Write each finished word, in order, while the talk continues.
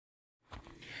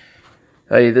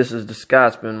Hey, this is the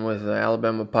Scotsman with the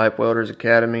Alabama Pipe Welders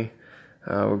Academy.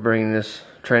 We're bringing this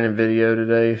training video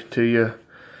today to you.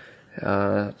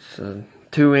 It's a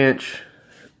 2-inch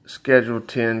Schedule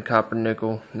 10 copper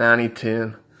nickel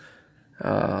 9010.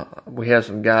 We have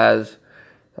some guys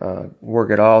work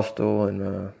at Austal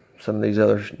and some of these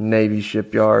other Navy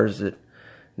shipyards that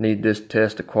need this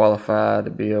test to qualify to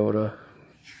be able to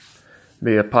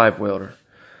be a pipe welder.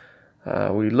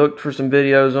 We looked for some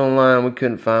videos online. We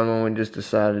couldn't find one. We just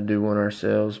decided to do one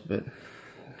ourselves. But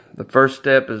the first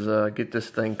step is get this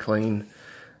thing clean.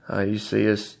 You see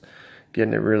us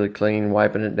getting it really clean,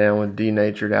 wiping it down with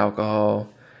denatured alcohol,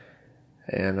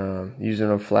 and using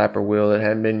a flapper wheel that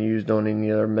hadn't been used on any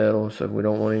other metal, so we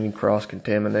don't want any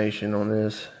cross-contamination on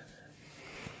this.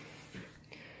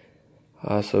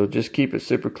 So just keep it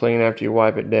super clean after you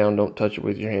wipe it down. Don't touch it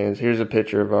with your hands. Here's a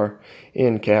picture of our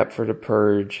end cap for the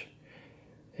purge.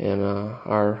 And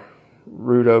our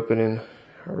root opening,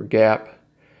 or gap,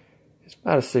 it's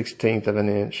about a 1/16 of an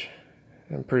inch.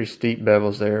 And pretty steep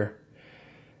bevels there.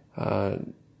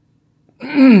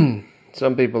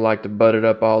 Some people like to butt it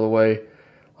up all the way.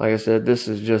 Like I said, this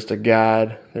is just a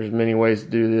guide. There's many ways to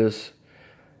do this.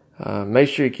 Make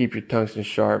sure you keep your tungsten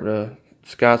sharp. The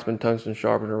Scotsman tungsten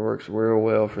sharpener works real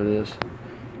well for this.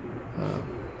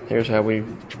 Here's how we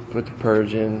put the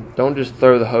purge in. Don't just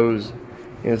throw the hose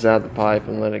inside the pipe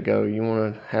and let it go. You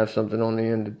want to have something on the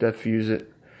end to diffuse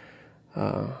it.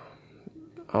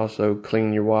 Also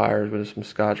clean your wires with some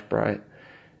Scotch-Brite.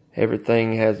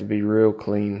 Everything has to be real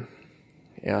clean.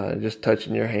 Just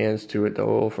touching your hands to it, the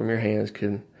oil from your hands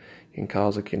can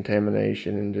cause a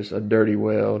contamination and just a dirty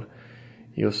weld.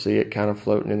 You'll see it kind of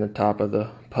floating in the top of the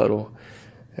puddle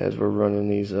as we're running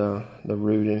these the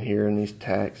root in here and these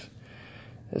tacks.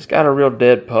 It's got a real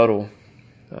dead puddle.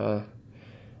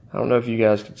 I don't know if you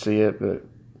guys can see it, but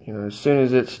as soon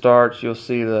as it starts, you'll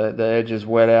see the edges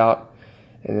wet out,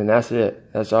 and then that's it.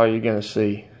 That's all you're gonna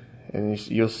see, and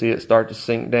you'll see it start to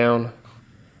sink down,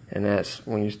 and that's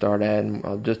when you start adding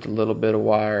just a little bit of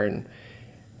wire. And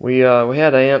we had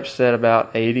the amp set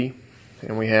about 80,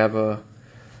 and we have a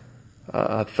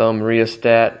thumb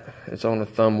rheostat. It's on a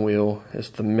thumb wheel. It's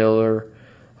the Miller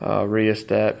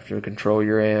rheostat to control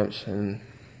your amps. And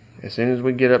as soon as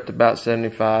we get up to about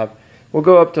 75. We'll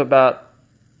go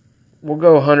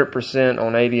 100%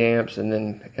 on 80 amps and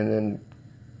then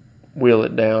wheel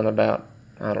it down about,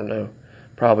 I don't know,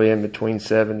 probably in between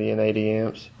 70 and 80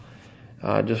 amps.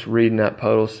 Just reading that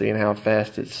puddle, seeing how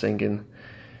fast it's sinking.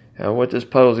 What this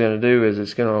puddle is going to do is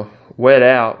it's going to wet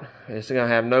out, it's going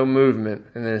to have no movement,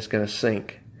 and then it's going to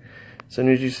sink. As soon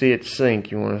as you see it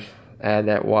sink, you want to add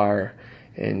that wire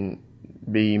and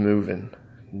be moving.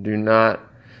 Do not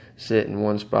sit in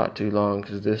one spot too long,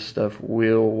 because this stuff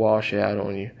will wash out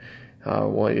on you. I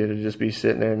want you to just be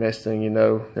sitting there, next thing you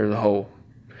know, there's a hole.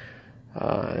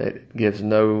 It gives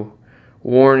no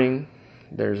warning.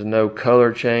 There's no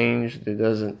color change.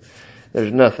 There's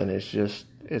nothing.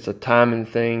 It's a timing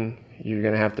thing. You're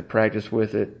going to have to practice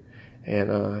with it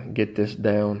and get this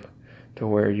down to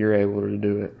where you're able to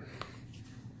do it.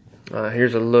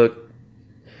 Here's a look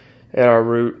at our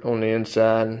root on the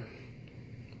inside.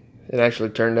 It actually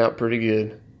turned out pretty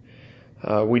good.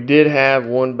 We did have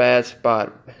one bad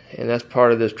spot, and that's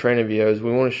part of this training video. Is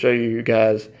we want to show you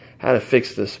guys how to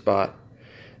fix this spot.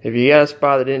 If you got a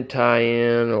spot that didn't tie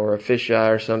in, or a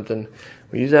fisheye or something,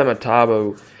 we use that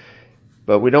Metabo,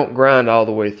 but we don't grind all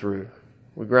the way through.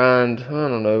 We grind, I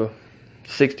don't know,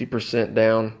 60%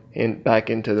 down back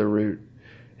into the root,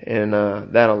 and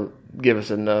that'll give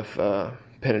us enough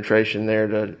penetration there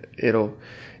that it'll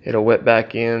wet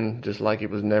back in just like it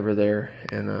was never there.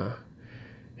 And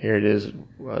here it is, I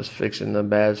was fixing the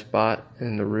bad spot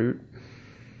in the root.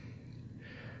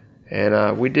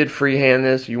 And we did freehand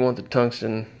this. You want the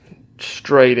tungsten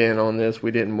straight in on this.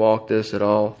 We didn't walk this at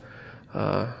all.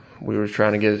 We were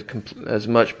trying to get as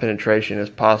much penetration as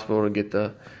possible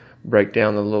to break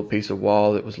down the little piece of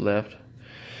wall that was left.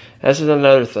 This is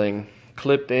another thing.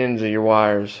 Clipped ends of your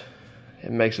wires.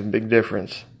 It makes a big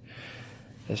difference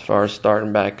as far as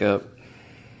starting back up.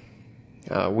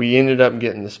 We ended up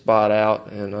getting the spot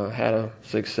out and had a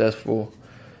successful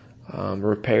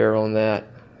repair on that.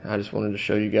 I just wanted to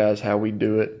show you guys how we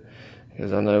do it,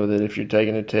 because I know that if you're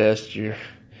taking a test, you're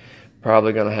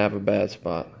probably going to have a bad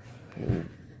spot. And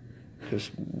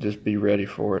just be ready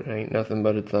for it. It ain't nothing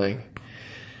but a thing.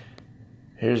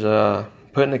 Here's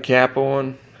putting the cap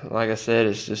on. Like I said,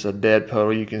 it's just a dead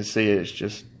puddle. You can see it. It's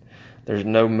just, there's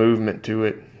no movement to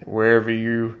it. Wherever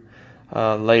you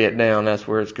lay it down, that's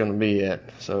where it's going to be at.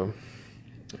 So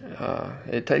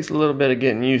it takes a little bit of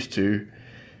getting used to.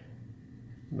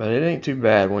 But it ain't too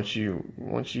bad once you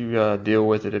deal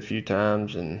with it a few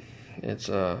times, and it's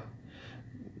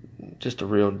just a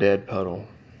real dead puddle.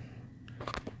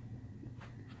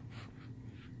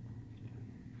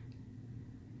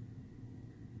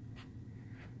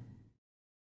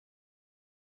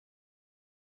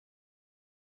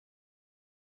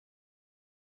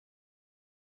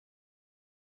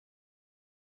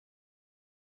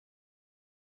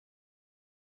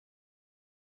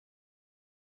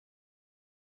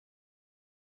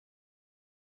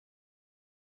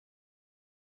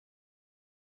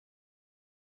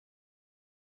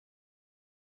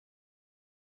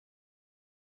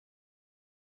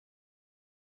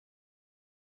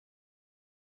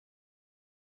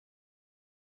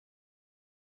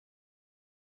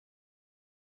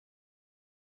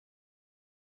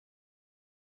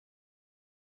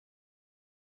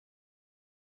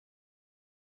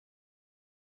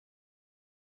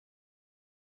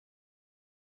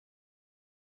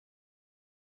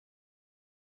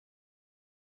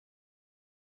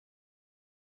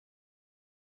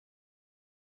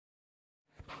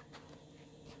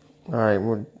 All right,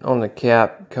 we're on the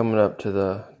cap, coming up to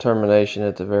the termination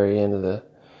at the very end of the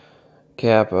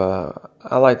cap.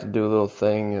 I like to do a little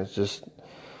thing. It's just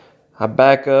I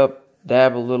back up,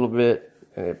 dab a little bit,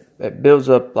 and it builds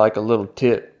up like a little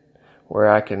tip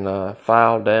where I can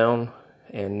file down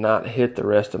and not hit the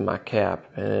rest of my cap.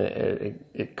 And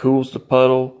it cools the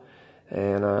puddle,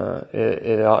 and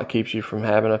it keeps you from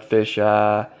having a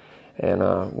fisheye.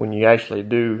 And when you actually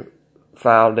do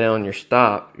file down your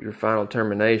stop, your final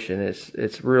termination,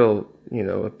 it's real,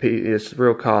 it's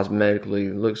real cosmetically,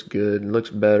 it looks good, it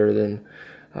looks better than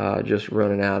just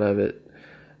running out of it.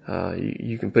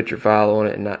 You can put your file on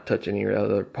it and not touch any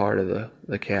other part of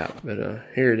the cap. But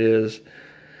here it is.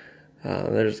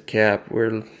 There's the cap.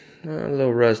 We're a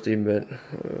little rusty, but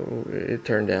it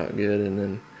turned out good. And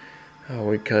then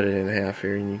we cut it in half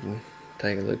here, and you can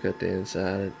take a look at the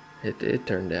inside. It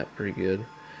turned out pretty good.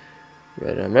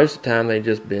 But most of the time they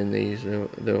just bend these.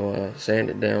 They'll sand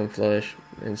it down flush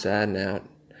inside and out,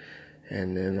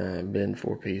 and then bend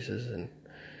 4 pieces, and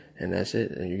that's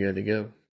it. And you're good to go.